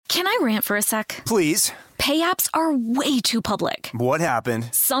Can I rant for a sec? Please. Pay apps are way too public. What happened?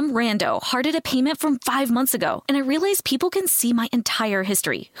 Some rando hearted a payment from 5 months ago, and I realized people can see my entire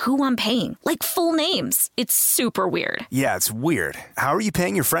history, who I'm paying, like full names. It's super weird. Yeah, it's weird. How are you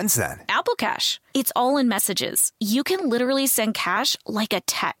paying your friends then? Apple Cash. It's all in messages. You can literally send cash like a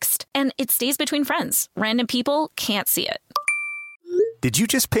text, and it stays between friends. Random people can't see it. Did you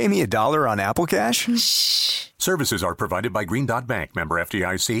just pay me $1 on Apple Cash? Shh. Services are provided by Green Dot Bank. Member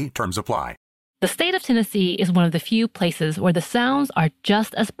FDIC. Terms apply. The state of Tennessee is one of the few places where the sounds are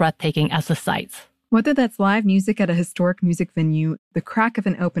just as breathtaking as the sights. Whether that's live music at a historic music venue, the crack of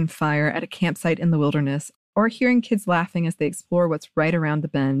an open fire at a campsite in the wilderness, or hearing kids laughing as they explore what's right around the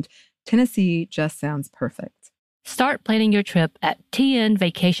bend, Tennessee just sounds perfect. Start planning your trip at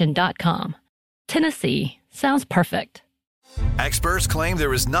tnvacation.com. Tennessee sounds perfect. Experts claim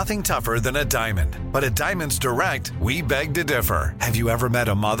there is nothing tougher than a diamond. But at Diamonds Direct, we beg to differ. Have you ever met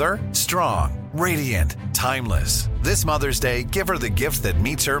a mother? Strong, radiant, timeless. This Mother's Day, give her the gift that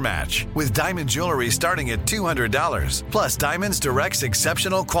meets her match. With diamond jewelry starting at $200. Plus Diamonds Direct's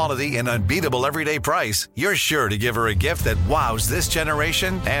exceptional quality and unbeatable everyday price, you're sure to give her a gift that wows this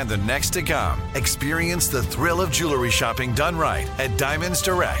generation and the next to come. Experience the thrill of jewelry shopping done right at Diamonds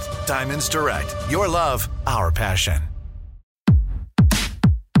Direct. Diamonds Direct. Your love, our passion.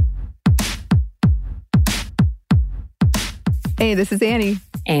 Hey, this is Annie.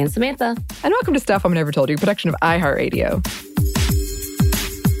 And Samantha. And welcome to Stuff Mom Never Told You, production of iHeartRadio.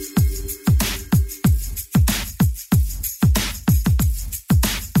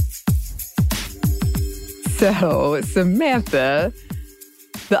 So, Samantha,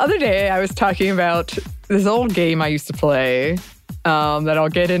 the other day I was talking about this old game I used to play that I'll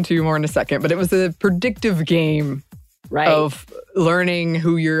get into more in a second, but it was a predictive game. Right. Of learning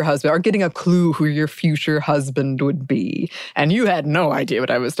who your husband, or getting a clue who your future husband would be. And you had no idea what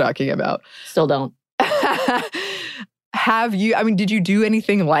I was talking about. Still don't. Did you do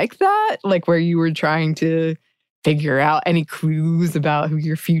anything like that? Like where you were trying to figure out any clues about who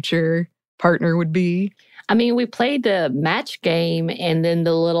your future partner would be? I mean, we played the match game and then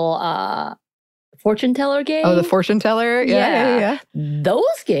the little fortune teller game. Oh, the fortune teller? Yeah. Those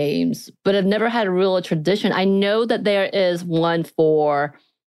games, but I've never had a real tradition. I know that there is one for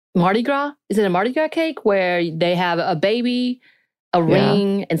Mardi Gras. Is it a Mardi Gras cake where they have a baby, a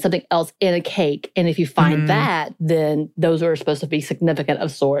ring, and something else in a cake? And if you find that, then those are supposed to be significant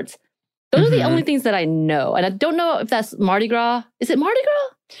of sorts. Those are the only things that I know. And I don't know if that's Mardi Gras. Is it Mardi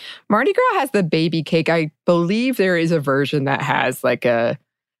Gras? Mardi Gras has the baby cake. I believe there is a version that has like a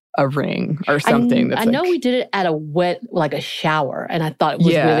ring or something. I know we did it at a shower, and I thought it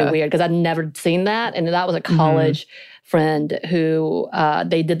was really weird because I'd never seen that. And that was a college friend who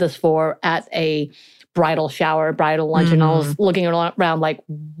they did this for at a bridal shower, bridal lunch, and I was looking around like,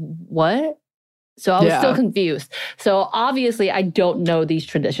 what? So I was still confused. So obviously I don't know these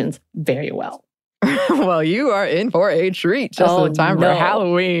traditions very well. Well, you are in for a treat just in time for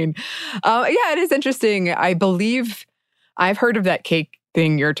Halloween. It is interesting. I believe I've heard of that cake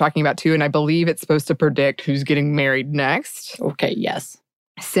thing you're talking about too, and I believe it's supposed to predict who's getting married next. Okay, yes.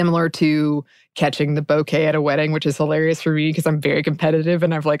 Similar to catching the bouquet at a wedding, which is hilarious for me because I'm very competitive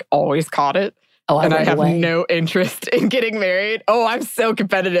and I've like always caught it. Oh, and I have no interest in getting married. Oh, I'm so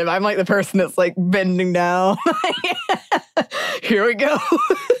competitive. I'm like the person that's like bending down. Here we go.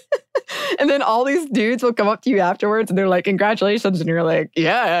 And then all these dudes will come up to you afterwards and they're like, congratulations. And you're like,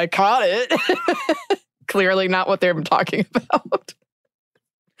 yeah, I caught it. Clearly not what they're talking about.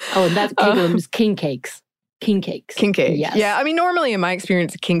 Oh, and that's king cakes. King cakes. King cake. Yes. Yeah, I mean, normally in my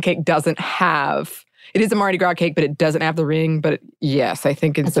experience, a king cake doesn't have, it is a Mardi Gras cake, but it doesn't have the ring. But yes, I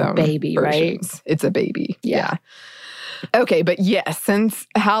think it's a baby, versions. Right? It's a baby. Yeah. Okay, but yes, since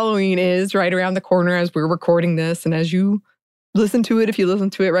Halloween is right around the corner as we're recording this, and as you listen to it, if you listen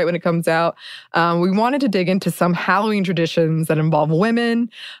to it right when it comes out, we wanted to dig into some Halloween traditions that involve women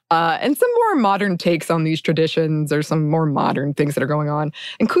and some more modern takes on these traditions or some more modern things that are going on,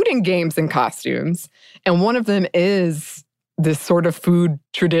 including games and costumes. And one of them is this sort of food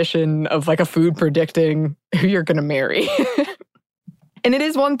tradition of like a food predicting who you're going to marry. And it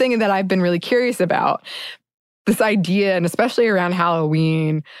is one thing that I've been really curious about. This idea, and especially around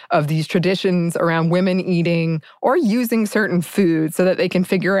Halloween, of these traditions around women eating or using certain foods so that they can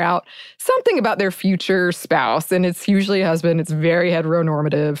figure out something about their future spouse. And it's usually a husband. It's very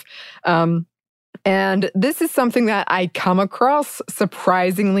heteronormative. And this is something that I come across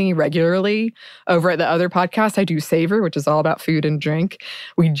surprisingly regularly over at the other podcast I do, Savor, which is all about food and drink.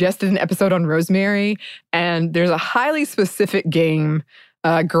 We just did an episode on rosemary, and there's a highly specific game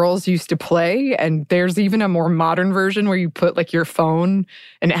girls used to play. And there's even a more modern version where you put like your phone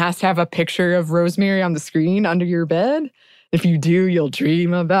and it has to have a picture of Rosemary on the screen under your bed. If you do, you'll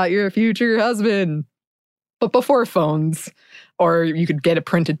dream about your future husband. But before phones, or you could get a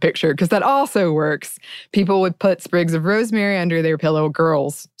printed picture, because that also works. People would put sprigs of rosemary under their pillow.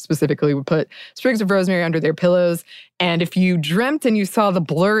 Girls specifically would put sprigs of rosemary under their pillows. And if you dreamt and you saw the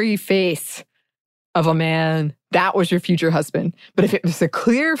blurry face of a man, that was your future husband. But if it was a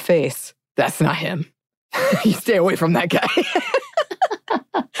clear face, that's not him. You stay away from that guy.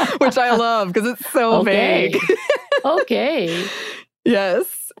 Which I love because it's so vague. Okay.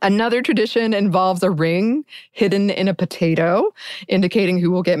 Yes. Another tradition involves a ring hidden in a potato, indicating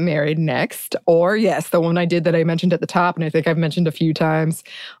who will get married next. Or, yes, the one I did that I mentioned at the top, and I think I've mentioned a few times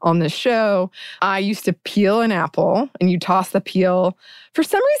on this show. I used to peel an apple, and you toss the peel. For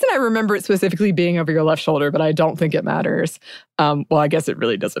some reason, I remember it specifically being over your left shoulder, but I don't think it matters. Well, I guess it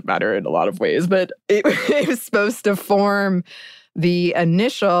really doesn't matter in a lot of ways, but it was supposed to form the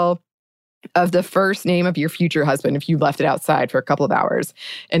initial of the first name of your future husband if you left it outside for a couple of hours.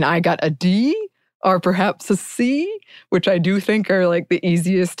 And I got a D or perhaps a C, which I do think are like the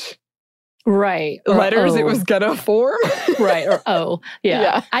easiest letters it was gonna form. Right, or O.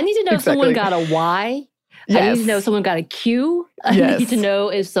 Yeah. I need to know if someone got a Y. Yes. I need to know if someone got a Q. I need to know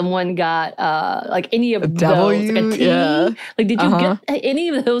if someone got like any of those. Like a T. Yeah. Like, did you get any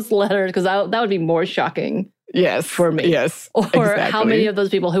of those letters? Because that would be more shocking. Yes. For me. Yes. Or how many of those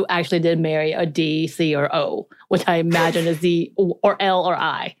people who actually did marry a D, C, or O, which I imagine is Z or L or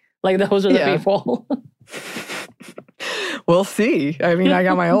I. Like, those are the people. We'll see. I mean, I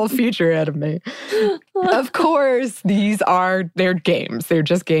got my whole future ahead of me. Of course, they're games. They're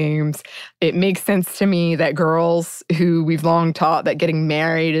just games. It makes sense to me that girls who we've long taught that getting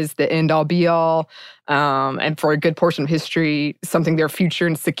married is the end-all be-all, and for a good portion of history, something their future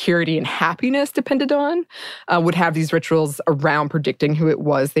and security and happiness depended on, would have these rituals around predicting who it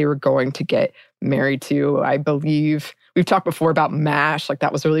was they were going to get married to. I believe we've talked before about MASH. Like,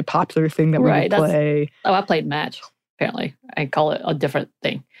 that was a really popular thing that we would play. I played MASH. Apparently, I call it a different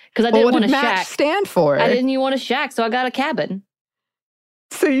thing because I didn't want a shack. What did MASH stand for? I didn't even want a shack, so I got a cabin.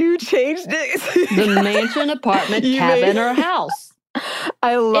 So you changed it. The mansion, apartment, cabin, or house.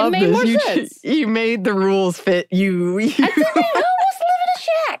 I love this. It made more sense. You made the rules fit you. I didn't almost live in a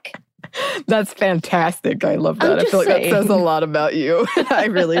shack. That's fantastic. I love that. I feel like that says a lot about you. I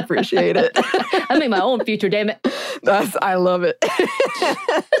really appreciate it. I made my own future, damn it. I love it.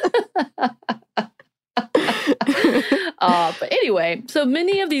 But anyway, so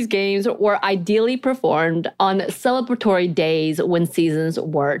many of these games were ideally performed on celebratory days when seasons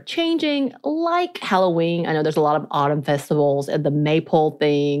were changing, like Halloween. I know there's a lot of autumn festivals, and the maypole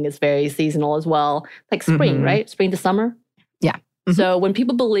thing is very seasonal as well, like spring, right? Spring to summer. Yeah. Mm-hmm. So when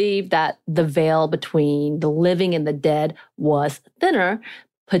people believed that the veil between the living and the dead was thinner,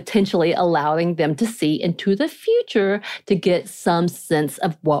 potentially allowing them to see into the future to get some sense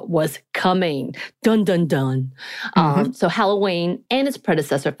of what was coming. Dun, dun, dun. So Halloween and its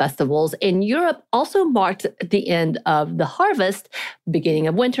predecessor festivals in Europe also marked the end of the harvest, beginning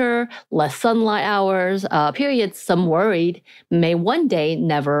of winter, less sunlight hours, periods some worried may one day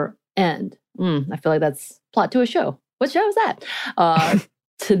never end. I feel like that's plot to a show. What show is that?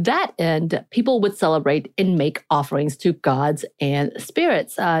 To that end, people would celebrate and make offerings to gods and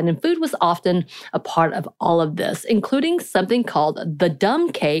spirits. And food was often a part of all of this, including something called the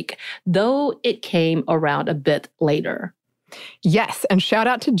dumb cake, though it came around a bit later. Yes, and shout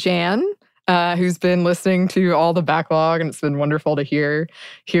out to Jan, who's been listening to all the backlog, and it's been wonderful to hear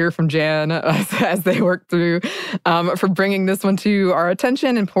from Jan as they work through, for bringing this one to our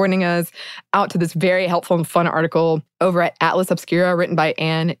attention and pointing us out to this very helpful and fun article over at Atlas Obscura written by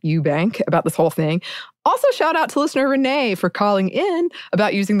Anne Eubank about this whole thing. Also, shout out to listener Renee for calling in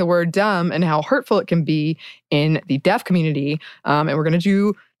about using the word dumb and how hurtful it can be in the deaf community. And we're going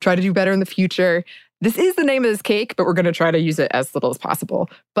to try to do better in the future. This is the name of this cake, but we're going to try to use it as little as possible.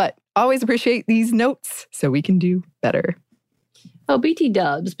 But always appreciate these notes so we can do better. Oh, BT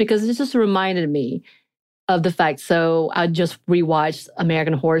dubs, because this just reminded me of the fact. So I just rewatched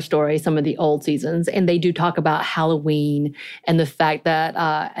American Horror Story, some of the old seasons, and they do talk about Halloween and the fact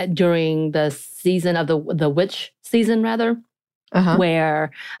that during the season of the witch season, rather,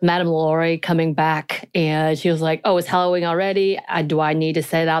 where Madame Laurie coming back and she was like, oh, it's Halloween already. Do I need to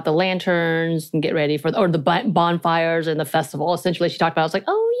set out the lanterns and get ready for the bonfires and the festival? Essentially, she talked about, I was like,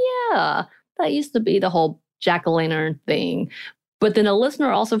 oh, yeah, that used to be the whole jack-o'-lantern thing. But then a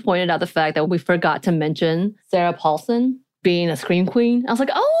listener also pointed out the fact that we forgot to mention Sarah Paulson being a scream queen. I was like,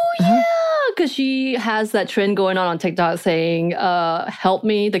 oh, yeah, because she has that trend going on TikTok saying, help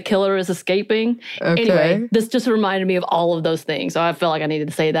me, the killer is escaping. Okay. Anyway, this just reminded me of all of those things. So I felt like I needed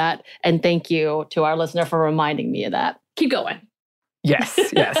to say that. And thank you to our listener for reminding me of that. Keep going. Yes.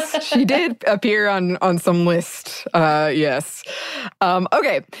 She did appear on some list. Yes.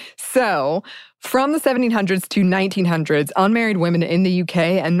 Okay. So from the 1700s to 1900s, unmarried women in the UK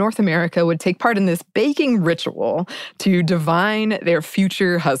and North America would take part in this baking ritual to divine their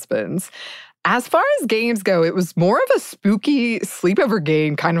future husbands. As far as games go, it was more of a spooky sleepover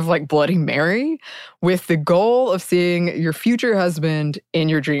game, kind of like Bloody Mary, with the goal of seeing your future husband in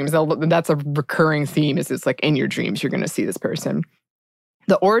your dreams. That's a recurring theme, is it's like in your dreams, you're going to see this person.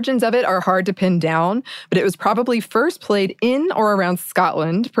 The origins of it are hard to pin down, but it was probably first played in or around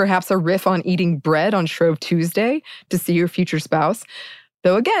Scotland, perhaps a riff on eating bread on Shrove Tuesday to see your future spouse.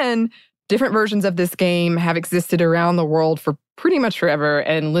 Though again, different versions of this game have existed around the world for pretty much forever.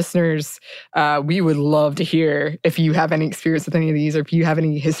 And listeners, we would love to hear if you have any experience with any of these, or if you have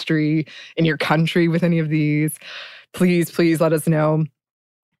any history in your country with any of these. Please let us know.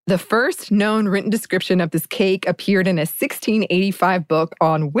 The first known written description of this cake appeared in a 1685 book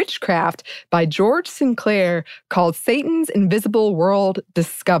on witchcraft by George Sinclair called Satan's Invisible World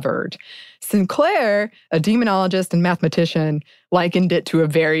Discovered. Sinclair, a demonologist and mathematician, likened it to a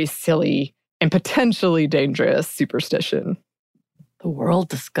very silly and potentially dangerous superstition. The world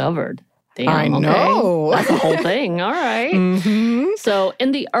discovered. Damn, I know. Okay. That's the whole thing. All right. Mm-hmm. So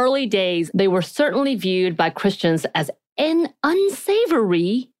in the early days, they were certainly viewed by Christians as an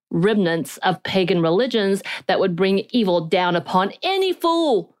unsavory remnants of pagan religions that would bring evil down upon any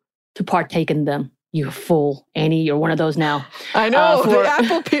fool to partake in them. You fool. Annie, you're one of those now. I know, the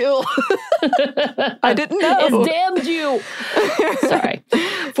apple peel. I didn't know. It's damned you. Sorry.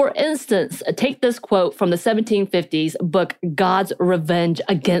 For instance, take this quote from the 1750s book, God's Revenge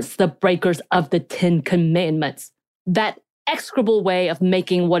Against the Breakers of the Ten Commandments. That execrable way of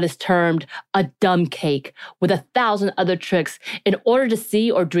making what is termed a dumb cake with 1,000 other tricks in order to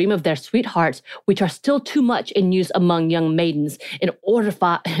see or dream of their sweethearts, which are still too much in use among young maidens, in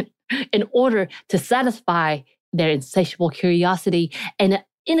order to satisfy their insatiable curiosity and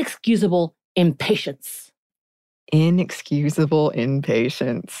inexcusable impatience. Inexcusable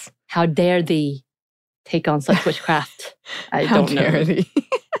impatience. How dare thee take on such witchcraft? I don't know. How dare thee?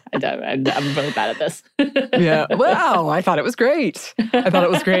 I'm really bad at this. Yeah. Wow. I thought it was great.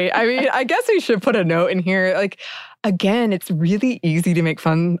 I mean, I guess we should put a note in here. Like, again, it's really easy to make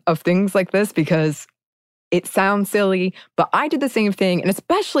fun of things like this because it sounds silly, but I did the same thing. And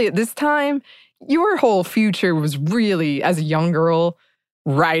especially at this time, your whole future was really, as a young girl,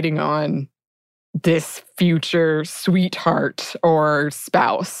 riding on this future sweetheart or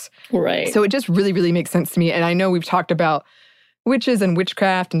spouse. Right. So it just really, really makes sense to me. And I know we've talked about witches and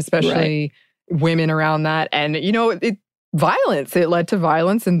witchcraft, and especially women around that. And, you know, violence. It led to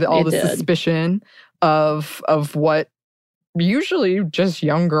violence and all the suspicion of what usually just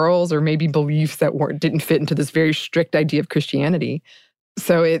young girls or maybe beliefs that didn't fit into this very strict idea of Christianity.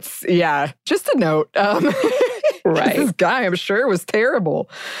 So it's, just a note. Right. This guy, I'm sure, was terrible.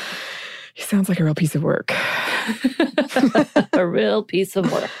 He sounds like a real piece of work. A real piece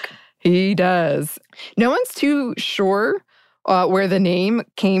of work. He does. No one's too sure where the name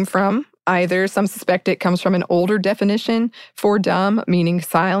came from either. Some suspect it comes from an older definition for dumb, meaning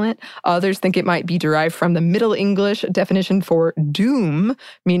silent. Others think it might be derived from the Middle English definition for doom,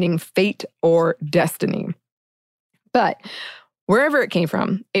 meaning fate or destiny. But wherever it came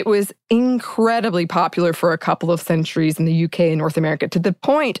from, it was incredibly popular for a couple of centuries in the UK and North America, to the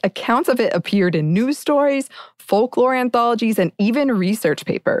point accounts of it appeared in news stories, folklore anthologies, and even research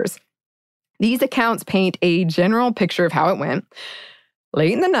papers. These accounts paint a general picture of how it went.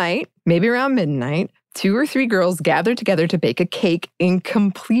 Late in the night, maybe around midnight, 2 or 3 girls gathered together to bake a cake in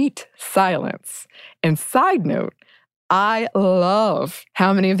complete silence. And side note, I love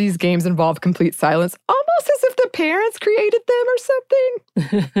how many of these games involve complete silence, almost as if the parents created them or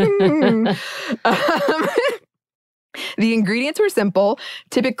something. The ingredients were simple,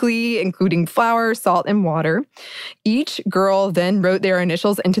 typically including flour, salt, and water. Each girl then wrote their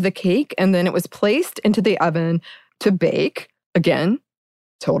initials into the cake, and then it was placed into the oven to bake. Again,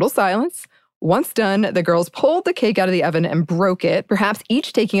 total silence. Once done, the girls pulled the cake out of the oven and broke it, perhaps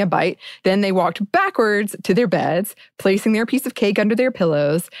each taking a bite. Then they walked backwards to their beds, placing their piece of cake under their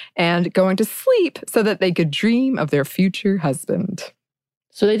pillows and going to sleep so that they could dream of their future husband.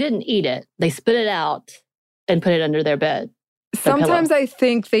 So they didn't eat it. They spit it out and put it under their bed. Sometimes I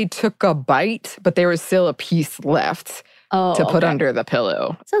think they took a bite, but there was still a piece left to put under the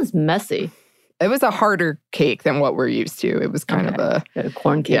pillow. Sounds messy. It was a harder cake than what we're used to. It was kind of a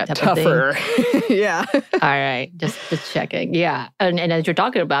corn cake type tougher. Of thing. Yeah. All right. Just checking. Yeah. And as you're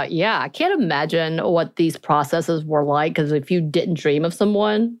talking about, I can't imagine what these processes were like, because if you didn't dream of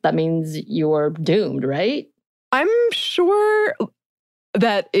someone, that means you were doomed, right? I'm sure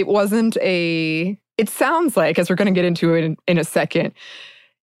that it wasn't it sounds like, as we're going to get into it in a second,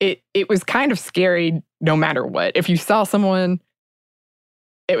 it was kind of scary no matter what. If you saw someone,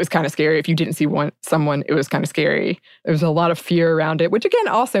 it was kind of scary. If you didn't see someone, it was kind of scary. There was a lot of fear around it, which again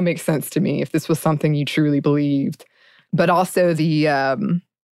also makes sense to me if this was something you truly believed. But also the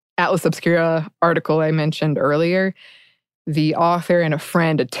Atlas Obscura article I mentioned earlier, the author and a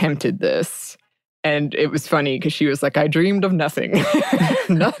friend attempted this. And it was funny because she was like, I dreamed of nothing.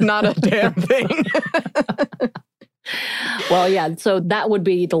 not a damn thing. Well, yeah, so that would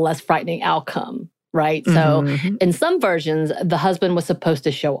be the less frightening outcome. Right? So in some versions, the husband was supposed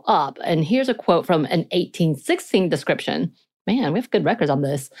to show up. And here's a quote from an 1816 description. Man, we have good records on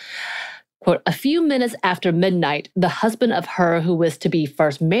this. Quote, a few minutes after midnight, the husband of her who was to be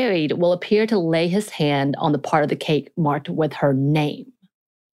first married will appear to lay his hand on the part of the cake marked with her name.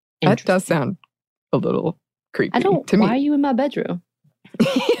 That does sound a little creepy to me. Why are you in my bedroom?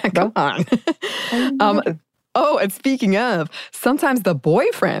 Yeah, come on. Oh, and speaking of, sometimes the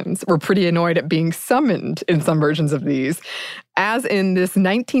boyfriends were pretty annoyed at being summoned in some versions of these. As in this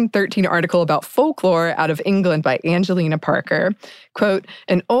 1913 article about folklore out of England by Angelina Parker. Quote,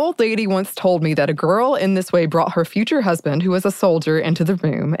 an old lady once told me that a girl in this way brought her future husband, who was a soldier, into the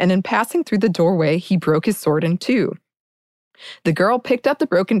room, and in passing through the doorway, he broke his sword in two. The girl picked up the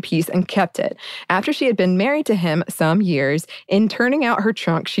broken piece and kept it. After she had been married to him some years, in turning out her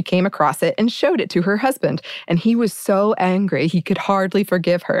trunk, she came across it and showed it to her husband. And he was so angry he could hardly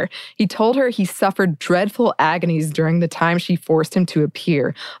forgive her. He told her he suffered dreadful agonies during the time she forced him to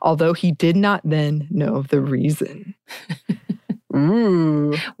appear, although he did not then know the reason.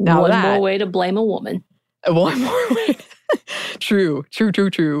 Ooh. Now One more way to blame a woman. One more way. True.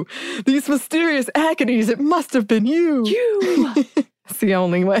 These mysterious agonies, it must have been you. It's the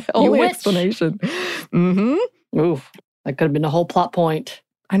only way, only explanation. Oof, that could have been the whole plot point.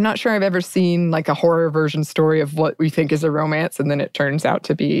 I'm not sure I've ever seen like a horror version story of what we think is a romance, and then it turns out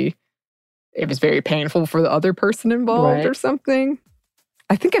to be, it was very painful for the other person involved or something.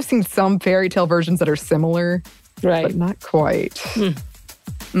 I think I've seen some fairy tale versions that are similar, but not quite.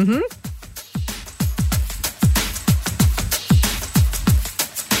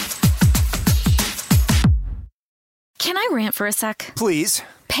 Can I rant for a sec? Please.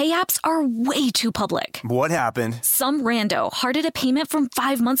 Pay apps are way too public. What happened? Some rando hearted a payment from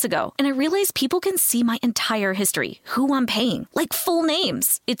 5 months ago, and I realized people can see my entire history, who I'm paying, like full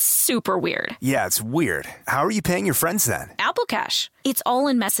names. It's super weird. Yeah, it's weird. How are you paying your friends then? Apple Cash. It's all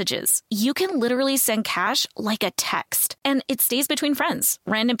in messages. You can literally send cash like a text, and it stays between friends.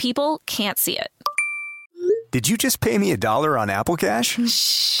 Random people can't see it. Did you just pay me $1 on Apple Cash?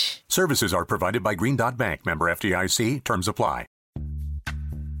 Shh. Services are provided by Green Dot Bank. Member FDIC. Terms apply.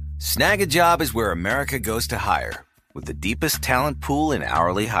 Snag a Job is where America goes to hire, with the deepest talent pool in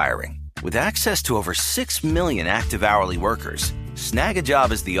hourly hiring. With access to over 6 million active hourly workers, Snag a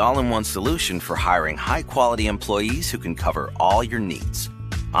Job is the all-in-one solution for hiring high-quality employees who can cover all your needs.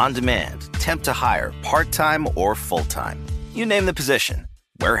 On demand, temp to hire, part-time or full-time. You name the position.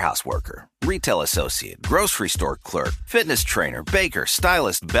 Warehouse worker, retail associate, grocery store clerk, fitness trainer, baker,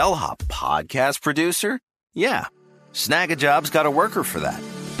 stylist, bellhop, podcast producer. Yeah, Snag a Job's got a worker for that.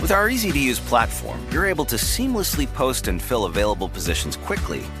 With our easy-to-use platform, you're able to seamlessly post and fill available positions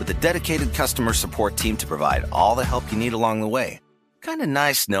quickly with a dedicated customer support team to provide all the help you need along the way. Kind of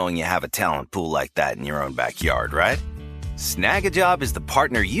nice knowing you have a talent pool like that in your own backyard, right? Snag a Job is the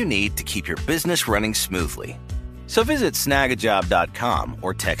partner you need to keep your business running smoothly. So visit snagajob.com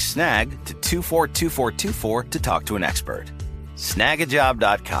or text snag to 242424 to talk to an expert.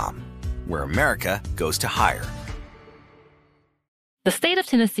 Snagajob.com, where America goes to hire. The state of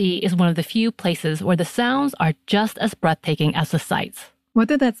Tennessee is one of the few places where the sounds are just as breathtaking as the sights.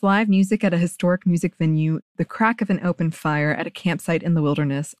 Whether that's live music at a historic music venue, the crack of an open fire at a campsite in the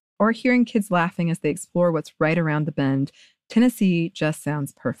wilderness, or hearing kids laughing as they explore what's right around the bend, Tennessee just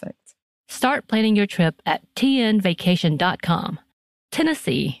sounds perfect. Start planning your trip at tnvacation.com.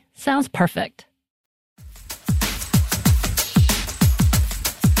 Tennessee sounds perfect.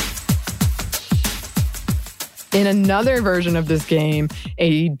 In another version of this game,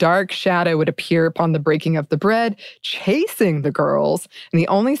 a dark shadow would appear upon the breaking of the bread, chasing the girls, and the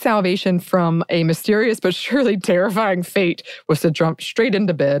only salvation from a mysterious but surely terrifying fate was to jump straight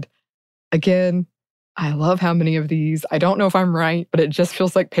into bed. Again, I love how many of these, I don't know if I'm right, but it just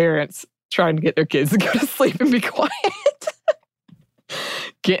feels like parents trying to get their kids to go to sleep and be quiet.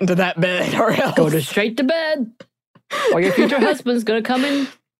 Get into that bed or else. Go straight to bed. Or your future husband's going to come and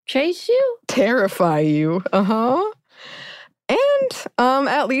chase you. Terrify you. Uh-huh. And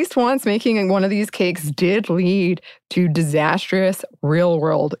at least once making one of these cakes did lead to disastrous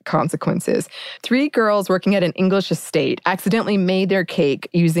real-world consequences. 3 girls working at an English estate accidentally made their cake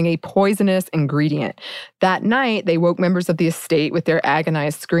using a poisonous ingredient. That night, they woke members of the estate with their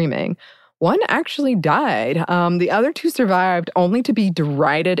agonized screaming. One actually died. The other 2 survived, only to be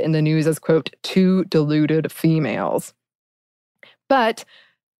derided in the news as, quote, 2 deluded females. But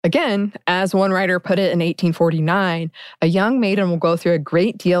again, as one writer put it in 1849, a young maiden will go through a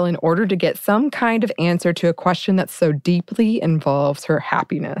great deal in order to get some kind of answer to a question that so deeply involves her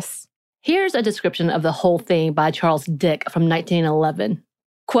happiness. Here's a description of the whole thing by Charles Dick from 1911.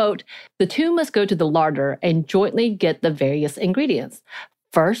 Quote, the 2 must go to the larder and jointly get the various ingredients.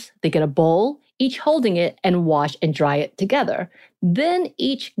 First, they get a bowl, each holding it, and wash and dry it together. Then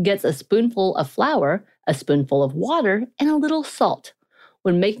each gets a spoonful of flour, a spoonful of water, and a little salt.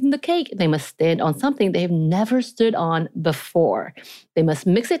 When making the cake, they must stand on something they have never stood on before. They must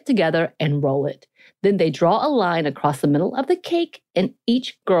mix it together and roll it. Then they draw a line across the middle of the cake, and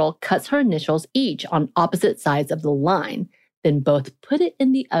each girl cuts her initials each on opposite sides of the line. Then both put it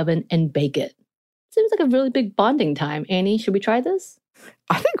in the oven and bake it. Seems like a really big bonding time. Annie, should we try this?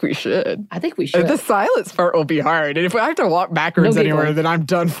 I think we should. I think we should. The silence part will be hard. And if I have to walk backwards anywhere, then I'm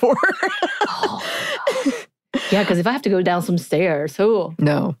done for. Yeah, because if I have to go down some stairs,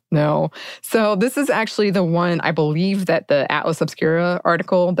 No. So this is actually the one, I believe, that the Atlas Obscura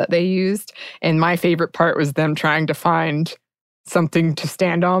article that they used. And my favorite part was them trying to find something to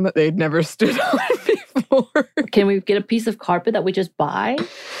stand on that they'd never stood on before. Can we get a piece of carpet that we just buy?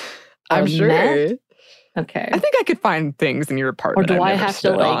 I'm sure. Mat? Okay. I think I could find things in your apartment. Or do I have to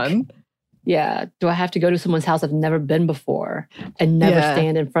do I have to go to someone's house I've never been before and never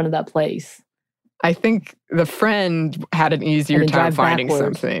stand in front of that place? I think the friend had an easier time finding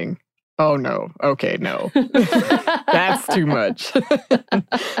something. Oh, no. Okay, no. That's too much.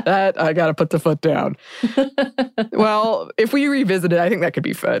 That, I got to put the foot down. Well, if we revisit it, I think that could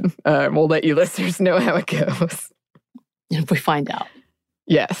be fun. We'll let you listeners know how it goes. If we find out.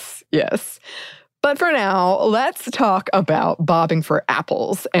 Yes. But for now, let's talk about bobbing for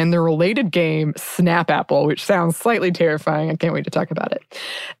apples and the related game Snap Apple, which sounds slightly terrifying. I can't wait to talk about it.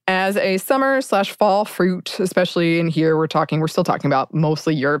 As a summer/fall fruit, especially in here, we're still talking about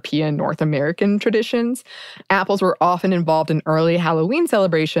mostly European, North American traditions. Apples were often involved in early Halloween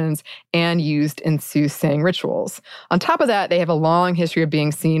celebrations and used in soothsaying rituals. On top of that, they have a long history of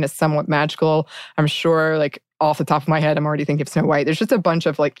being seen as somewhat magical. I'm sure, off the top of my head, I'm already thinking of Snow White. There's just a bunch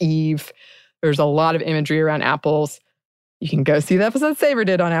of Eve. There's a lot of imagery around apples. You can go see the episode Saber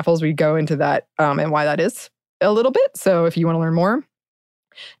did on apples. We go into that and why that is a little bit. So if you want to learn more.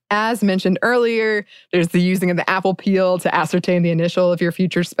 As mentioned earlier, there's the using of the apple peel to ascertain the initial of your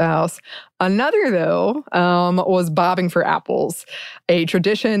future spouse. Another, though, was bobbing for apples, a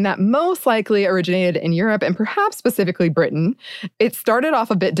tradition that most likely originated in Europe and perhaps specifically Britain. It started off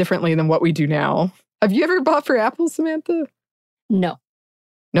a bit differently than what we do now. Have you ever bobbed for apples, Samantha? No.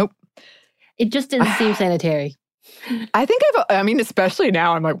 Nope. It just didn't seem sanitary. I think especially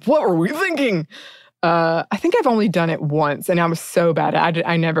now, I'm like, what were we thinking? I think I've only done it once, and I was so bad.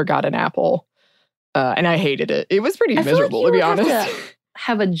 I never got an apple, and I hated it. It was pretty miserable, to be honest.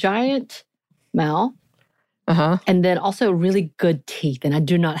 Have a giant mouth, and then also really good teeth, and I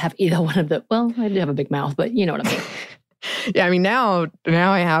do not have either one of them. Well, I do have a big mouth, but you know what I mean. Yeah,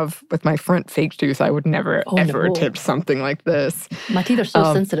 now I have, with my front fake tooth, I would never, ever attempt something like this. My teeth are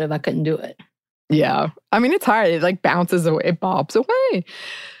so sensitive, I couldn't do it. Yeah. It's hard. It bounces away. It bobs away.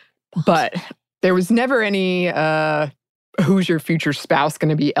 But there was never any who's your future spouse going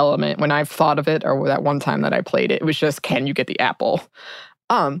to be element when I've thought of it, or that one time that I played it. It was just, can you get the apple?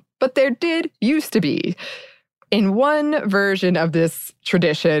 But there did used to be. In one version of this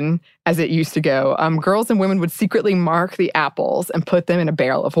tradition, as it used to go, girls and women would secretly mark the apples and put them in a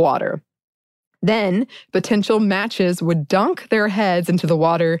barrel of water. Then, potential matches would dunk their heads into the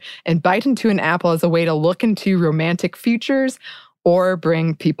water and bite into an apple as a way to look into romantic futures or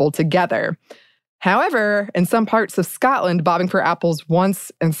bring people together. However, in some parts of Scotland, bobbing for apples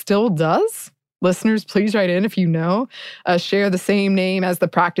once and still does. Listeners, please write in if you know. Share the same name as the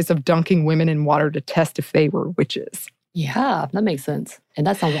practice of dunking women in water to test if they were witches. Yeah, that makes sense. And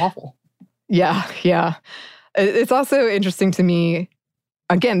that sounds awful. Yeah. It's also interesting to me.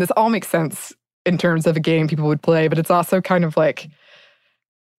 Again, this all makes sense in terms of a game people would play, but it's also kind of like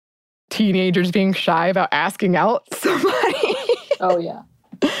teenagers being shy about asking out somebody. Oh, yeah.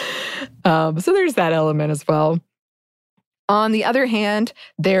 So there's that element as well. On the other hand,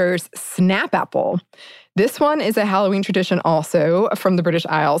 there's Snapapple. This one is a Halloween tradition also from the British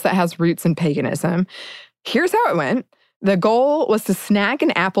Isles that has roots in paganism. Here's how it went. The goal was to snag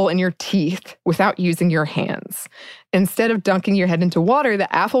an apple in your teeth without using your hands. Instead of dunking your head into water,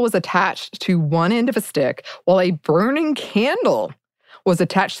 the apple was attached to one end of a stick while a burning candle was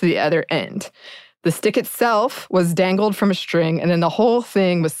attached to the other end. The stick itself was dangled from a string, and then the whole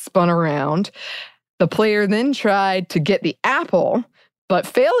thing was spun around. The player then tried to get the apple, but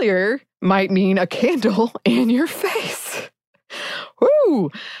failure might mean a candle in your face. Woo!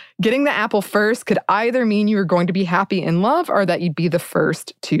 Getting the apple first could either mean you were going to be happy in love or that you'd be the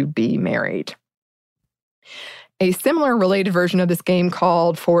first to be married. A similar related version of this game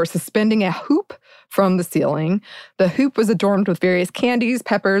called for suspending a hoop from the ceiling. The hoop was adorned with various candies,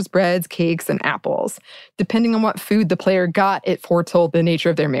 peppers, breads, cakes, and apples. Depending on what food the player got, it foretold the nature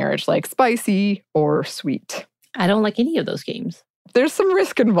of their marriage, like spicy or sweet. I don't like any of those games. There's some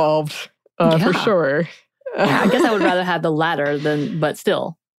risk involved, for sure. Yeah, I guess I would rather have the latter but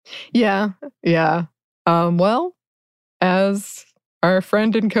still. Yeah. Well, as our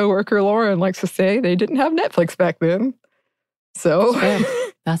friend and coworker Lauren likes to say, they didn't have Netflix back then. So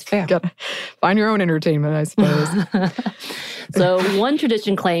that's fair. Gotta find your own entertainment, I suppose. So one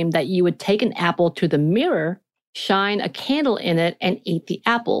tradition claimed that you would take an apple to the mirror, shine a candle in it, and eat the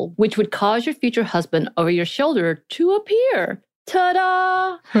apple, which would cause your future husband over your shoulder to appear.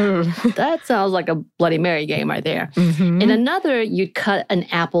 Ta-da! That sounds like a Bloody Mary game right there. Mm-hmm. In another, you'd cut an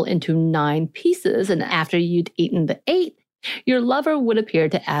apple into 9 pieces, and after you'd eaten the 8th, your lover would appear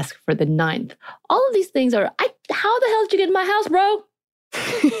to ask for the 9th. All of these things are, how the hell did you get in my house, bro?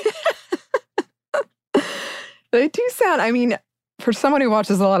 They do sound, I mean, for someone who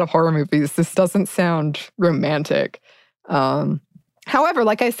watches a lot of horror movies, this doesn't sound romantic. However,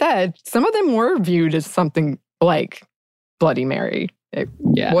 like I said, some of them were viewed as something like Bloody Mary. It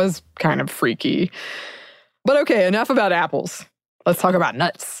was kind of freaky. But okay, enough about apples. Let's talk about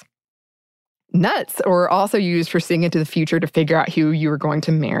nuts. Nuts were also used for seeing into the future to figure out who you were going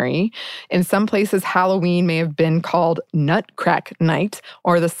to marry. In some places, Halloween may have been called Nutcrack Night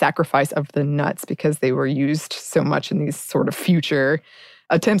or the sacrifice of the nuts because they were used so much in these sort of future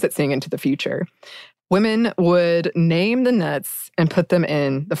attempts at seeing into the future. Women would name the nuts and put them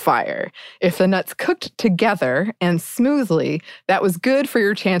in the fire. If the nuts cooked together and smoothly, that was good for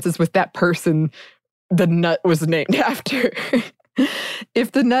your chances with that person the nut was named after.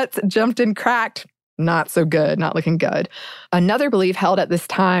 If the nuts jumped and cracked, not so good, not looking good. Another belief held at this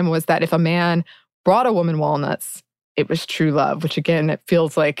time was that if a man brought a woman walnuts, it was true love, which again, it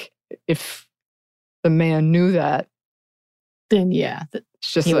feels like if the man knew that, then yeah,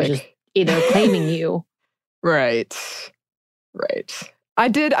 it's just he like... was just either claiming you. Right.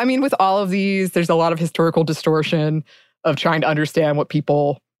 I mean, with all of these, there's a lot of historical distortion of trying to understand what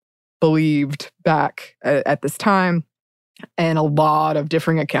people believed back at this time. And a lot of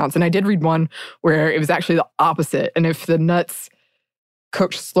differing accounts. And I did read one where it was actually the opposite. And if the nuts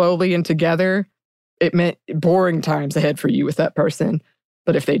cooked slowly and together, it meant boring times ahead for you with that person.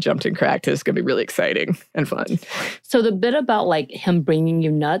 But if they jumped and cracked, it's going to be really exciting and fun. So the bit about like him bringing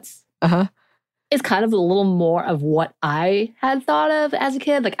you nuts is kind of a little more of what I had thought of as a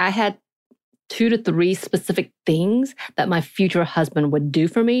kid. Like I had 2 to 3 specific things that my future husband would do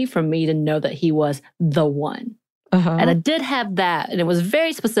for me to know that he was the one. And I did have that, and it was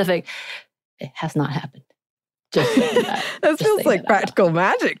very specific. It has not happened. Just saying that. That feels like practical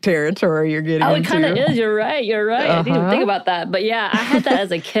magic territory you're getting into. It kind of is. You're right. I didn't even think about that. But yeah, I had that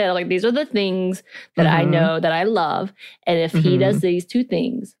as a kid. Like, these are the things that I know that I love. And if he does these 2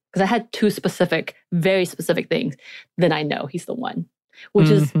 things, because I had 2 specific, very specific things, then I know he's the one. Which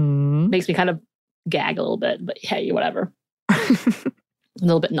is makes me kind of gag a little bit. But hey, whatever. A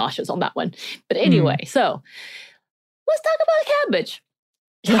little bit nauseous on that one. But anyway, so... let's talk about cabbage.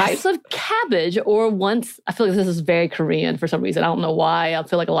 Yes. Types of cabbage, or once, I feel like this is very Korean for some reason. I don't know why. I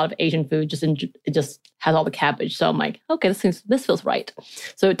feel like a lot of Asian food it just has all the cabbage. So I'm like, okay, this feels right.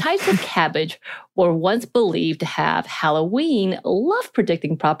 So types of cabbage were once believed to have Halloween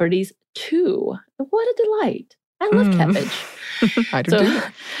love-predicting properties too. What a delight. I love cabbage. I do too.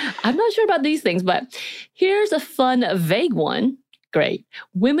 I'm not sure about these things, but here's a fun, vague one. Great.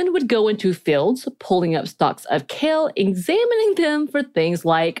 Women would go into fields, pulling up stalks of kale, examining them for things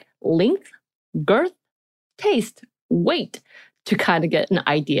like length, girth, taste, weight, to kind of get an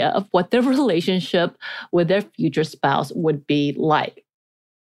idea of what their relationship with their future spouse would be like.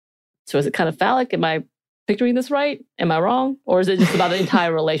 So is it kind of phallic? Am I picturing this right? Am I wrong? Or is it just about the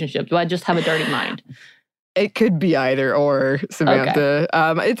entire relationship? Do I just have a dirty mind? It could be either or, Samantha.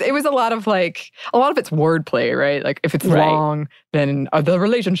 It was a lot of it's wordplay, right? Like if it's long, then the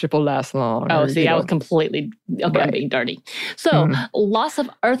relationship will last long. Oh, see, I was completely I'm being dirty. So loss of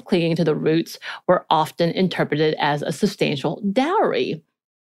earth clinging to the roots were often interpreted as a substantial dowry.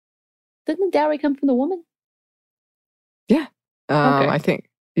 Didn't the dowry come from the woman? Yeah, I think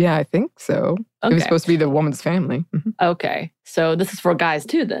so. It was supposed to be the woman's family. Okay, so this is for guys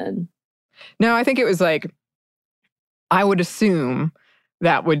too, then. No, I think it was like, I would assume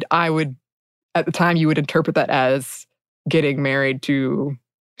at the time you would interpret that as getting married to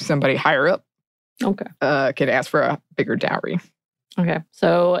somebody higher up. Okay. Could ask for a bigger dowry. Okay.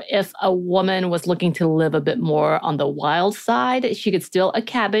 So if a woman was looking to live a bit more on the wild side, she could steal a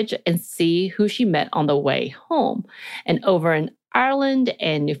cabbage and see who she met on the way home. And over in Ireland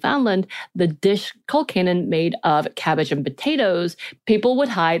and Newfoundland, the dish colcannon made of cabbage and potatoes, people would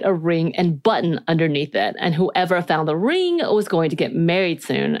hide a ring and button underneath it. And whoever found the ring was going to get married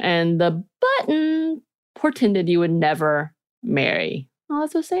soon. And the button portended you would never marry. Oh,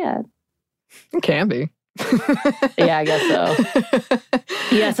 that's so sad. It can be. Yeah, I guess so.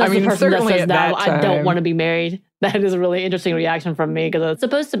 Yes, as the person that says now, I don't want to be married. That is a really interesting reaction from me because it's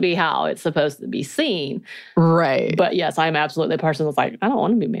supposed to be how it's supposed to be seen. Right. But yes, I'm absolutely the person that's like, I don't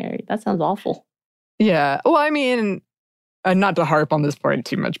want to be married. That sounds awful. Yeah. Well, I mean, not to harp on this point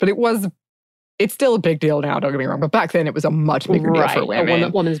too much, but it's still a big deal now, don't get me wrong. But back then it was a much bigger deal for women. A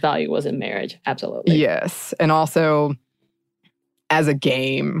woman's value was in marriage. Absolutely. Yes. And also as a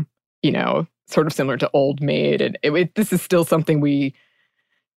game, sort of similar to Old Maid. And this is still something we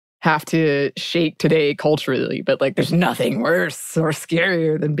have to shake today culturally, but there's nothing worse or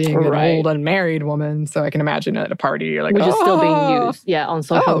scarier than being an old unmarried woman. So I can imagine at a party, you're like, which is still being used, on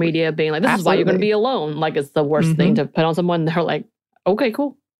social media, being like, this is why you're going to be alone. Like it's the worst thing to put on someone. They're like, okay,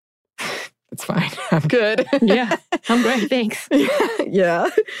 cool. It's fine. I'm good. Yeah, I'm great. Thanks. Yeah.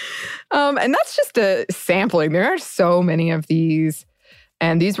 And that's just a sampling. There are so many of these,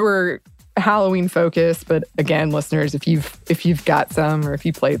 and these were Halloween focused, but again, listeners, if you've got some or if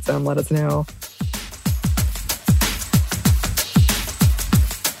you played some, let us know.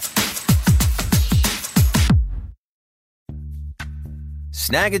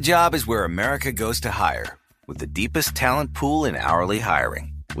 Snag a Job is where America goes to hire, with the deepest talent pool in hourly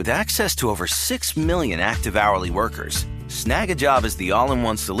hiring. With access to over 6 million active hourly workers, Snag a Job is the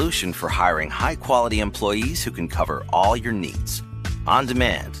all-in-one solution for hiring high-quality employees who can cover all your needs. On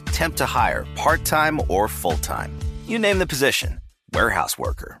demand, temp to hire, part-time or full-time. You name the position. Warehouse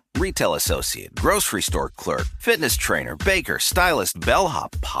worker, retail associate, grocery store clerk, fitness trainer, baker, stylist,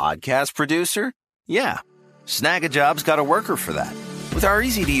 bellhop, podcast producer. Yeah, Snag a Job's got a worker for that. With our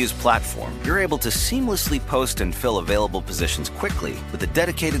easy-to-use platform, you're able to seamlessly post and fill available positions quickly with a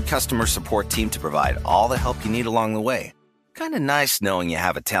dedicated customer support team to provide all the help you need along the way. Kind of nice knowing you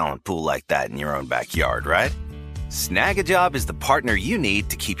have a talent pool like that in your own backyard, right? Snag a Job is the partner you need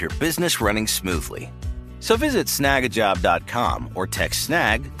to keep your business running smoothly. So visit snagajob.com or text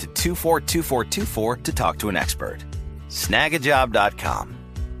snag to 242424 to talk to an expert. Snagajob.com,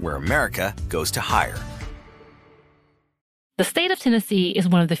 where America goes to hire. The state of Tennessee is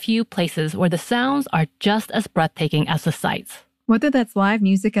one of the few places where the sounds are just as breathtaking as the sights. Whether that's live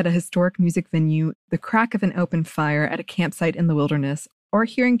music at a historic music venue, the crack of an open fire at a campsite in the wilderness, or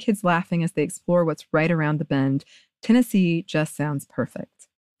hearing kids laughing as they explore what's right around the bend, Tennessee just sounds perfect.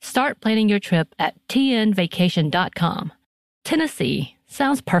 Start planning your trip at tnvacation.com. Tennessee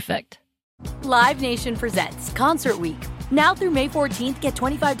sounds perfect. Live Nation presents Concert Week. Now through May 14th, get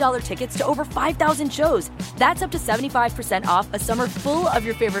 $25 tickets to over 5,000 shows. That's up to 75% off a summer full of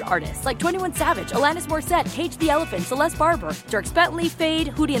your favorite artists like 21 Savage, Alanis Morissette, Cage the Elephant, Celeste Barber, Dierks Bentley, Fade,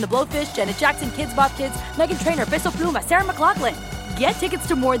 Hootie and the Blowfish, Janet Jackson, Kidz Bop Kids, Meghan Trainor, Peso Pluma, Sarah McLachlan. Get tickets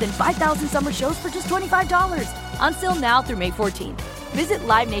to more than 5,000 summer shows for just $25. On sale now through May 14th. Visit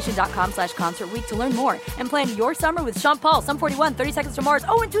livenation.com/Concert Week to learn more and plan your summer with Sean Paul, Sum 41, 30 Seconds to Mars,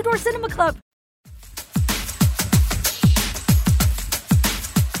 and Two Door Cinema Club.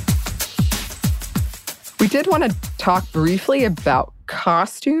 We did want to talk briefly about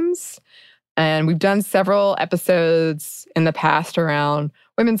costumes, and we've done several episodes in the past around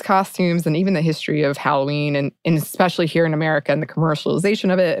women's costumes and even the history of Halloween, and especially here in America and the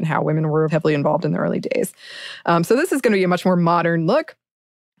commercialization of it and how women were heavily involved in the early days. So this is going to be a much more modern look.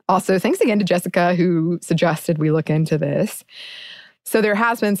 Also, thanks again to Jessica who suggested we look into this. So there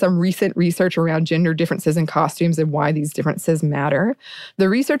has been some recent research around gender differences in costumes and why these differences matter. The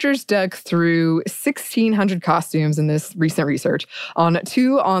researchers dug through 1,600 costumes in this recent research on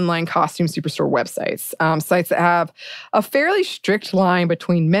 2 online costume superstore websites, sites that have a fairly strict line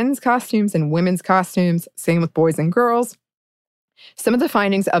between men's costumes and women's costumes, same with boys and girls. Some of the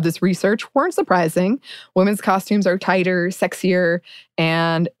findings of this research weren't surprising. Women's costumes are tighter, sexier,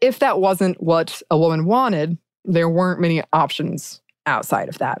 and if that wasn't what a woman wanted, there weren't many options outside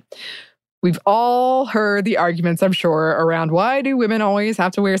of that. We've all heard the arguments, I'm sure, around why do women always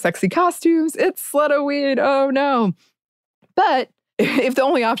have to wear sexy costumes? It's Slutoween, oh no. But if the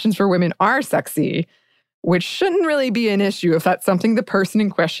only options for women are sexy, which shouldn't really be an issue if that's something the person in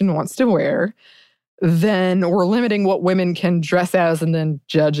question wants to wear, then we're limiting what women can dress as and then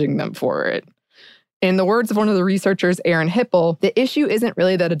judging them for it. In the words of one of the researchers, Erin Hipple, the issue isn't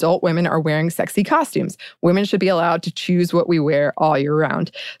really that adult women are wearing sexy costumes. Women should be allowed to choose what we wear all year round.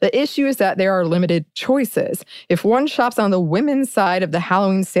 The issue is that there are limited choices. If one shops on the women's side of the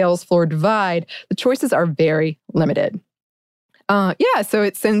Halloween sales floor divide, the choices are very limited. So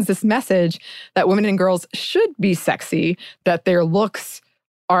it sends this message that women and girls should be sexy, that their looks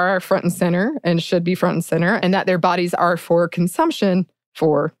are front and center and should be front and center, and that their bodies are for consumption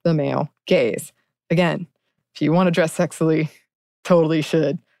for the male gaze. Again, if you want to dress sexily, totally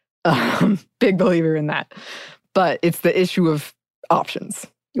should. Big believer in that. But it's the issue of options.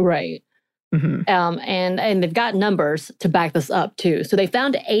 Right. Mm-hmm. And they've got numbers to back this up, too. So they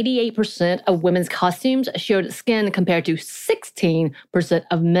found 88% of women's costumes showed skin compared to 16%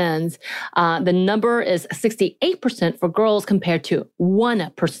 of men's. The number is 68% for girls compared to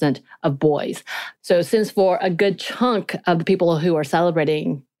 1% of boys. So since for a good chunk of the people who are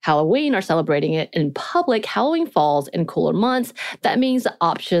celebrating Halloween are celebrating it in public, Halloween falls in cooler months. That means the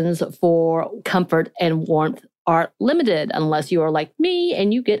options for comfort and warmth are limited unless you are like me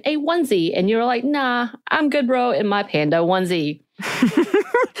and you get a onesie and you're like, nah, I'm good, bro, in my panda onesie.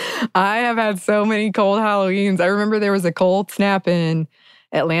 I have had so many cold Halloweens. I remember there was a cold snap in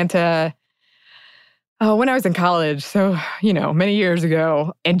Atlanta when I was in college, so, many years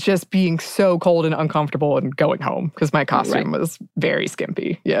ago, and just being so cold and uncomfortable and going home because my costume was very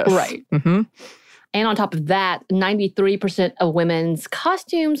skimpy. Yes. Right. Mm-hmm. And on top of that, 93% of women's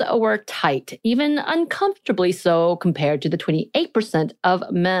costumes were tight, even uncomfortably so compared to the 28% of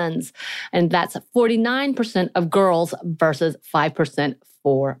men's. And that's 49% of girls versus 5%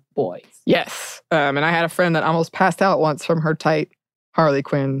 for boys. Yes. And I had a friend that almost passed out once from her tight Harley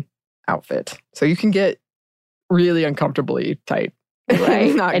Quinn outfit. So you can get really uncomfortably tight.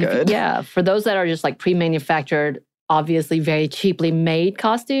 Right. Not good. Yeah. For those that are just like pre-manufactured, obviously very cheaply made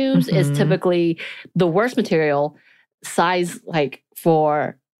costumes is typically the worst material, size like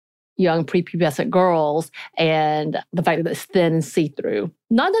for young prepubescent girls, and the fact that it's thin and see-through.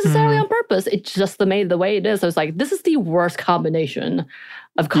 Not necessarily on purpose, it's just made the way it is. So it's like, this is the worst combination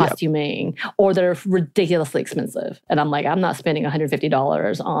of costuming, or they're ridiculously expensive. And I'm like, I'm not spending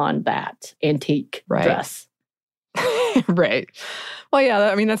 $150 on that antique dress. Right. Well,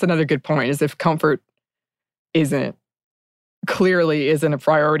 yeah, I mean, that's another good point, is if comfort clearly isn't a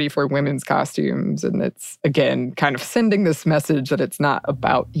priority for women's costumes. And it's, again, kind of sending this message that it's not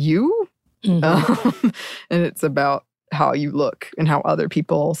about you. And it's about how you look and how other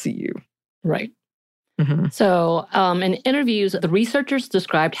people see you. Right. So in interviews, the researchers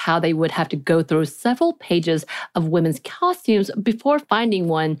described how they would have to go through several pages of women's costumes before finding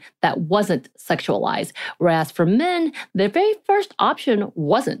one that wasn't sexualized. Whereas for men, their very first option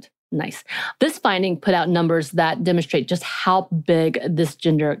wasn't nice. This finding put out numbers that demonstrate just how big this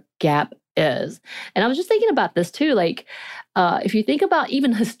gender gap is. And I was just thinking about this too. Like, if you think about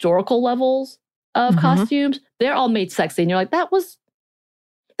even historical levels of costumes, they're all made sexy. And you're like,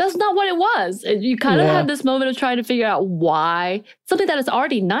 that's not what it was. And you kind of have this moment of trying to figure out why something that is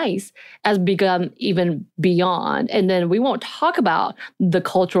already nice has become even beyond. And then we won't talk about the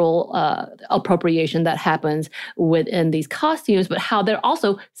cultural appropriation that happens within these costumes, but how they're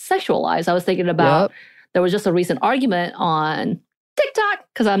also sexualized. I was thinking about, there was just a recent argument on TikTok,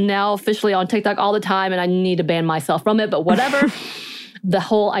 because I'm now officially on TikTok all the time and I need to ban myself from it, but whatever. The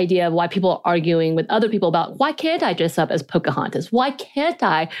whole idea of why people are arguing with other people about, why can't I dress up as Pocahontas? Why can't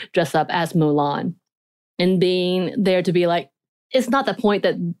I dress up as Mulan? And being there to be like, it's not the point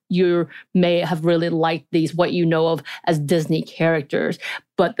that you may have really liked these, what you know of as Disney characters,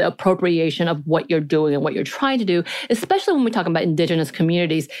 but the appropriation of what you're doing and what you're trying to do, especially when we talk about indigenous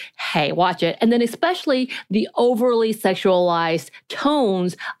communities. Hey, watch it. And then especially the overly sexualized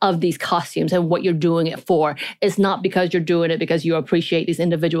tones of these costumes and what you're doing it for. It's not because you're doing it because you appreciate these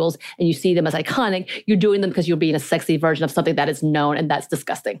individuals and you see them as iconic. You're doing them because you're being a sexy version of something that is known, and that's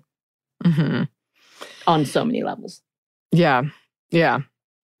disgusting on so many levels. Yeah. Yeah.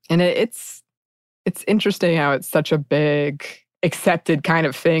 And it's interesting how it's such a big accepted kind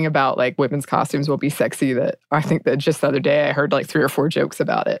of thing about like women's costumes will be sexy, that I think that just the other day I heard like 3 or 4 jokes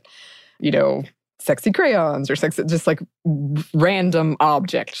about it. You know, sexy crayons or sexy, just like random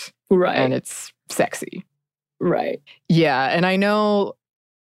object. Right. And it's sexy. Right. Yeah. And I know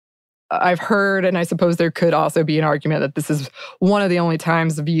I've heard, and I suppose there could also be an argument that this is one of the only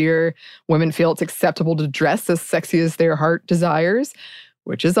times of year women feel it's acceptable to dress as sexy as their heart desires,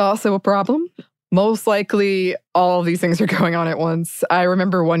 which is also a problem. Most likely, all of these things are going on at once. I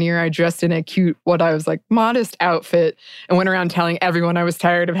remember one year I dressed in a cute, what I was like, modest outfit and went around telling everyone I was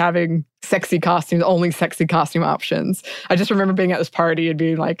tired of having sexy costumes, only sexy costume options. I just remember being at this party and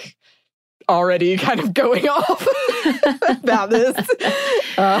being like, already kind of going off about this.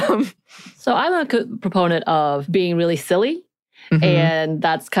 So I'm a proponent of being really silly. And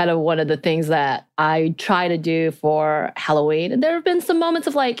that's kind of one of the things that I try to do for Halloween. And there have been some moments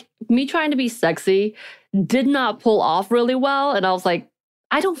of like me trying to be sexy did not pull off really well. And I was like,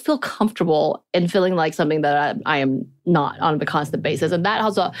 I don't feel comfortable in feeling like something that I am not on a constant basis. And that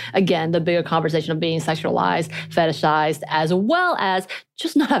also, again, the bigger conversation of being sexualized, fetishized, as well as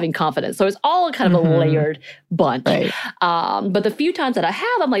just not having confidence. So it's all kind of a layered bunch. Right. But the few times that I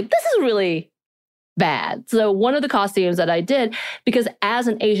have, I'm like, this is really bad. So one of the costumes that I did, because as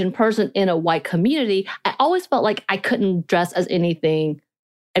an Asian person in a white community, I always felt like I couldn't dress as anything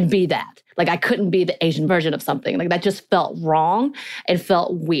and be that. Like I couldn't be the Asian version of something. Like that just felt wrong and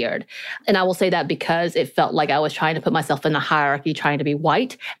felt weird. And I will say that because it felt like I was trying to put myself in a hierarchy, trying to be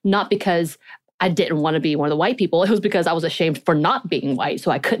white, not because I didn't want to be one of the white people. It was because I was ashamed for not being white.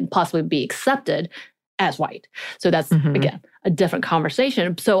 So I couldn't possibly be accepted as white. So that's, again, a different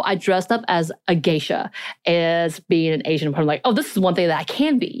conversation. So I dressed up as a geisha, as being an Asian. I'm like, oh, this is one thing that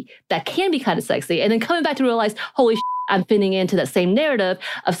can be kind of sexy. And then coming back to realize, holy shit, I'm fitting into that same narrative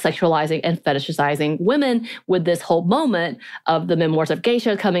of sexualizing and fetishizing women with this whole moment of the memoirs of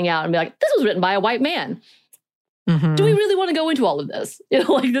geisha coming out and be like, this was written by a white man. Do we really want to go into all of this? You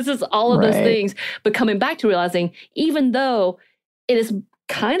know, like this is all of those things. But coming back to realizing, even though it is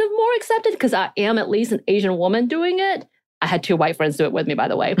kind of more accepted because I am at least an Asian woman doing it. I had 2 white friends do it with me, by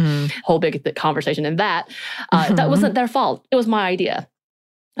the way. Whole big conversation in that. That wasn't their fault. It was my idea.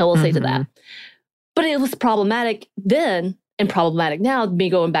 I will say to that. But it was problematic then and problematic now, me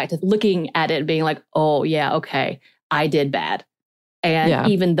going back to looking at it and being like, oh, yeah, okay, I did bad.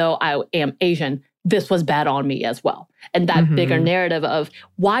 And even though I am Asian, this was bad on me as well. And that bigger narrative of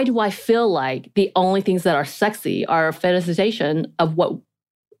why do I feel like the only things that are sexy are a fetishization of what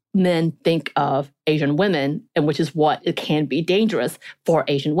men think of Asian women, and which is what it can be dangerous for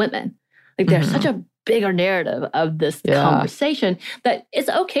Asian women. Like there's such a bigger narrative of this conversation that it's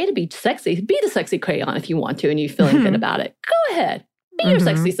okay to be sexy. Be the sexy crayon if you want to and you're feeling good about it. Go ahead. Be your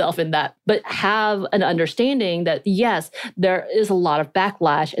sexy self in that. But have an understanding that, yes, there is a lot of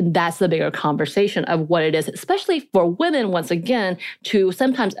backlash, and that's the bigger conversation of what it is, especially for women, once again, to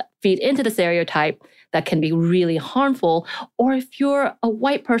sometimes feed into the stereotype that can be really harmful. Or if you're a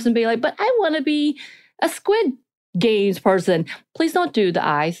white person, be like, but I want to be a Squid Games person. Please don't do the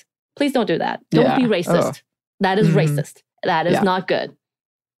eyes. Please don't do that. Don't be racist. That is racist. That is not good.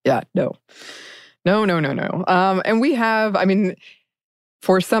 Yeah, no. And we have, I mean,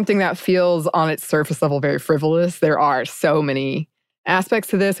 for something that feels on its surface level very frivolous, there are so many aspects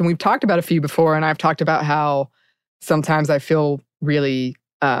to this. And we've talked about a few before, and I've talked about how sometimes I feel really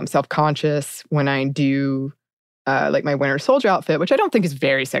self-conscious when I do like my Winter Soldier outfit, which I don't think is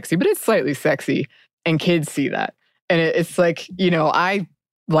very sexy, but it's slightly sexy. And kids see that. And it's like, you know, I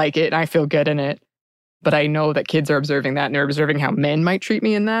like it and I feel good in it. But I know that kids are observing that, and they're observing how men might treat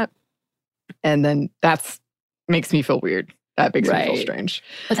me in that. And then that's makes me feel weird. That makes me feel strange.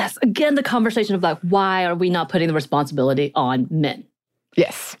 But that's, again, the conversation of like, why are we not putting the responsibility on men?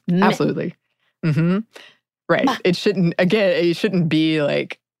 Yes, absolutely. Right. It shouldn't be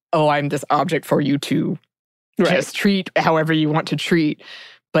like, oh, I'm this object for you to just treat however you want to treat.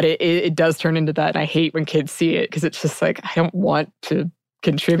 But it does turn into that. And I hate when kids see it because it's just like, I don't want to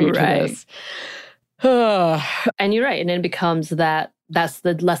contribute to this. And you're right. And then it becomes that's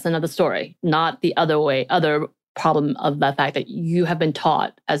the lesson of the story, not the other way, other problem of the fact that you have been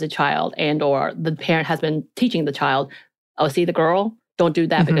taught as a child and or the parent has been teaching the child, oh, see the girl? Don't do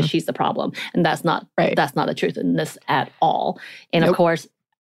that because she's the problem. And that's not the truth in this at all. And of course,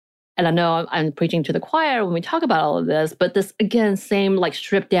 and I know I'm preaching to the choir when we talk about all of this, but this, again, same like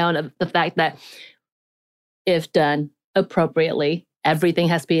stripped down of the fact that if done appropriately, everything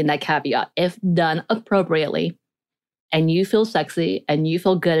has to be in that caveat. If done appropriately and you feel sexy and you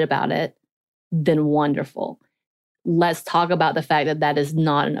feel good about it, then wonderful. Let's talk about the fact that that is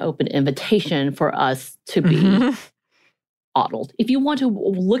not an open invitation for us to be oddled. If you want to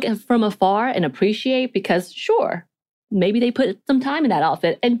look at from afar and appreciate, because sure, maybe they put some time in that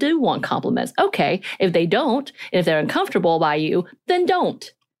outfit and do want compliments. Okay, if they don't, and if they're uncomfortable by you, then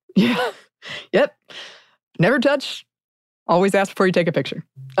don't. Yeah. Yep. Never touch. Always ask before you take a picture.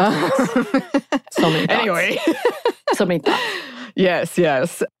 So many thoughts. Anyway. So many thoughts.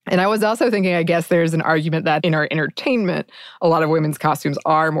 Yes. And I was also thinking, I guess there's an argument that in our entertainment, a lot of women's costumes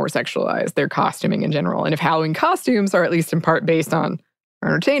are more sexualized, their costuming in general. And if Halloween costumes are at least in part based on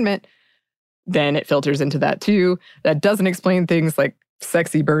entertainment, then it filters into that too. That doesn't explain things like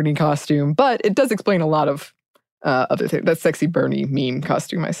sexy Bernie costume, but it does explain a lot of other things. That sexy Bernie meme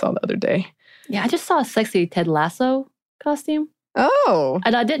costume I saw the other day. Yeah, I just saw a sexy Ted Lasso costume. Oh.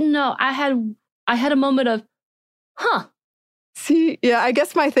 And I didn't know. I had a moment of, huh. See, yeah, I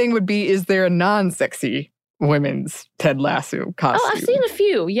guess my thing would be, is there a non-sexy women's Ted Lasso costume? Oh, I've seen a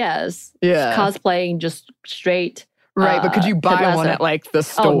few, yes. Yeah. Cosplaying just straight. Right, but could you buy one at like the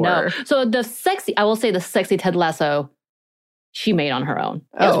store? Oh, no. So I will say the sexy Ted Lasso, she made on her own.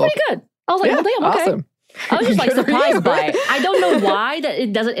 It was pretty good. I was like, well, damn, okay. Awesome. I was just like surprised by it. I don't know why that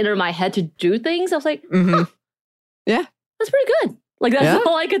it doesn't enter my head to do things. I was like, huh, yeah, that's pretty good. Like, that's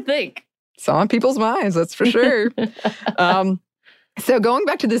all I could think. It's on people's minds, that's for sure. So going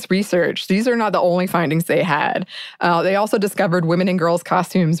back to this research, these are not the only findings they had. They also discovered women and girls'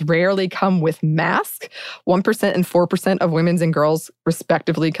 costumes rarely come with masks. 1% and 4% of women's and girls'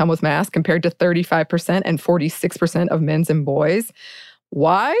 respectively come with masks, compared to 35% and 46% of men's and boys.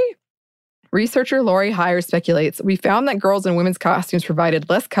 Why? Researcher Lori Heyer speculates, we found that girls' and women's costumes provided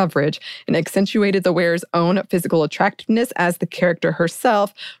less coverage and accentuated the wearer's own physical attractiveness as the character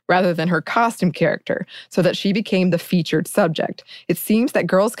herself rather than her costume character, so that she became the featured subject. It seems that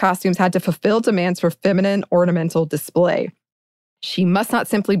girls' costumes had to fulfill demands for feminine ornamental display. She must not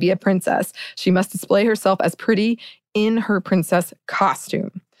simply be a princess. She must display herself as pretty in her princess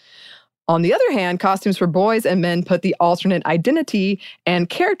costume. On the other hand, costumes for boys and men put the alternate identity and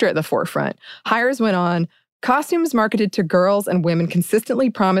character at the forefront. Hires went on, costumes marketed to girls and women consistently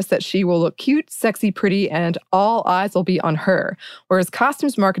promise that she will look cute, sexy, pretty, and all eyes will be on her. Whereas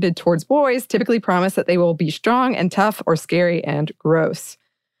costumes marketed towards boys typically promise that they will be strong and tough or scary and gross.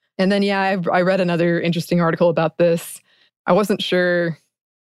 And then, I read another interesting article about this. I wasn't sure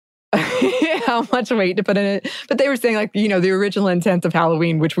how much weight to put in it. But they were saying, like, the original intent of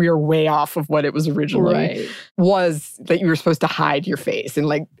Halloween, which we are way off of what it was originally, was that you were supposed to hide your face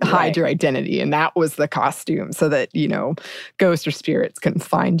and hide your identity. And that was the costume so that, ghosts or spirits couldn't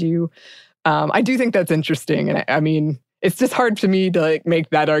find you. I do think that's interesting. And I mean, it's just hard to me to make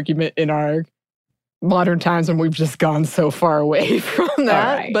that argument in our modern times when we've just gone so far away from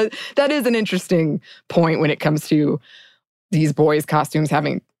that. Right. But that is an interesting point when it comes to these boys' costumes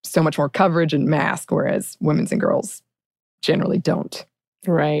having so much more coverage and mask, whereas women's and girls generally don't.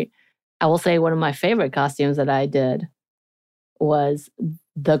 Right. I will say one of my favorite costumes that I did was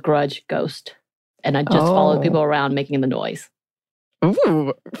the Grudge ghost. And I just followed people around making the noise.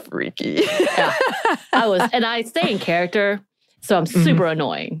 Ooh, freaky. Yeah. I stay in character, so I'm super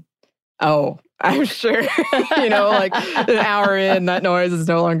annoying. Oh, I'm sure. An hour in, that noise is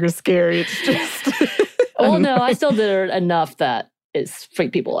no longer scary. It's just... Well, no, I still did it enough that it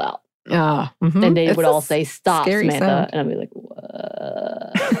freaked people out. And they would all say, stop, Samantha. Sound. And I'd be like, what?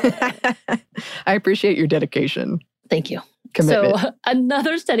 I appreciate your dedication. Thank you. Commitment. So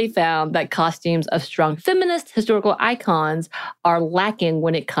another study found that costumes of strong feminist historical icons are lacking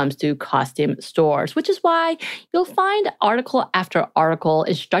when it comes to costume stores, which is why you'll find article after article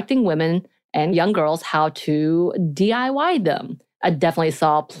instructing women and young girls how to DIY them. I definitely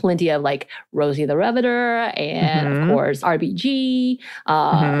saw plenty of Rosie the Riveter and, of course, RBG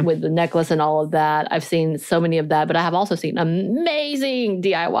with the necklace and all of that. I've seen so many of that, but I have also seen amazing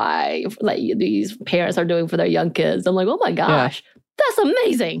DIY these parents are doing for their young kids. I'm like, oh my gosh, that's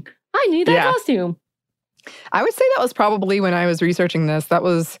amazing. I need that costume. I would say that was probably when I was researching this, that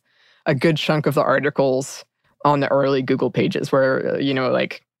was a good chunk of the articles on the early Google pages where,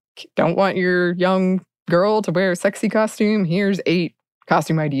 don't want your young girl to wear a sexy costume. Here's 8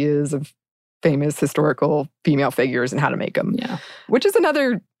 costume ideas of famous historical female figures and how to make them. Yeah. Which is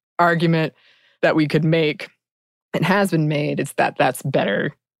another argument that we could make and has been made. It's that that's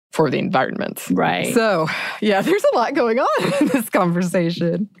better for the environment. Right. So, yeah, there's a lot going on in this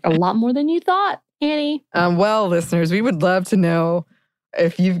conversation. A lot more than you thought, Annie. Well, listeners, we would love to know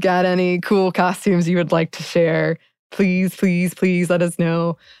if you've got any cool costumes you would like to share. Please, please, please let us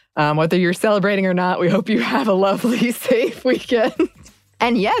know. Whether you're celebrating or not, we hope you have a lovely, safe weekend.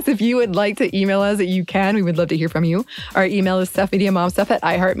 And yes, if you would like to email us, you can. We would love to hear from you. Our email is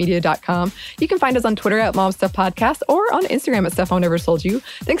stuffmediamomstuff@iheartmedia.com. You can find us on Twitter @momstuffpodcast or on Instagram @Stuff I Never Sold You.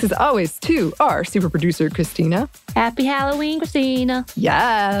 Thanks as always to our super producer, Christina. Happy Halloween, Christina.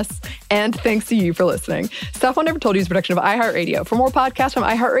 Yes. And thanks to you for listening. Stuff I Never Told You is a production of iHeartRadio. For more podcasts from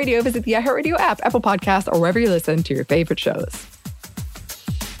iHeartRadio, visit the iHeartRadio app, Apple Podcasts, or wherever you listen to your favorite shows.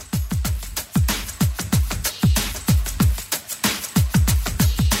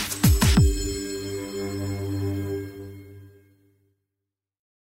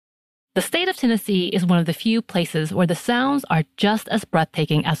 The state of Tennessee is one of the few places where the sounds are just as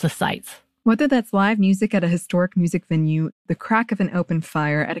breathtaking as the sights. Whether that's live music at a historic music venue, the crack of an open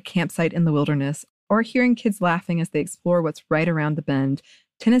fire at a campsite in the wilderness, or hearing kids laughing as they explore what's right around the bend,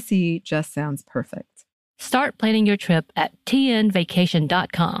 Tennessee just sounds perfect. Start planning your trip at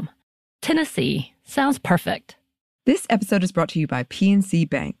tnvacation.com. Tennessee sounds perfect. This episode is brought to you by PNC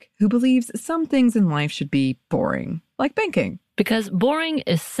Bank, who believes some things in life should be boring, like banking. Because boring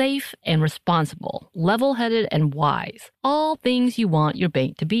is safe and responsible, level-headed and wise. All things you want your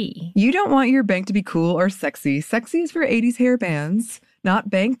bank to be. You don't want your bank to be cool or sexy. Sexy is for 80s hair bands, not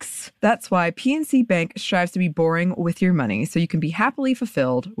banks. That's why PNC Bank strives to be boring with your money so you can be happily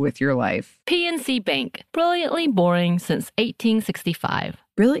fulfilled with your life. PNC Bank, brilliantly boring since 1865.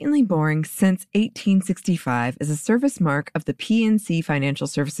 Brilliantly Boring Since 1865 is a service mark of the PNC Financial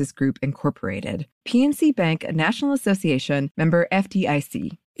Services Group, Incorporated. PNC Bank, a National Association, member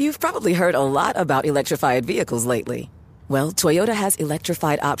FDIC. You've probably heard a lot about electrified vehicles lately. Well, Toyota has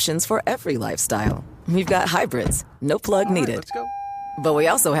electrified options for every lifestyle. We've got hybrids, no plug needed. Let's go. But we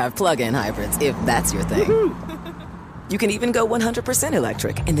also have plug-in hybrids, if that's your thing. Woo-hoo. You can even go 100%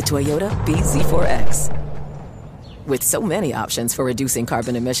 electric in the Toyota bZ4X. With so many options for reducing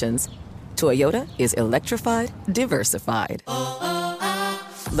carbon emissions, Toyota is electrified, diversified.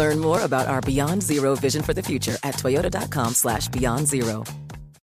 Learn more about our Beyond Zero vision for the future at toyota.com/beyondzero.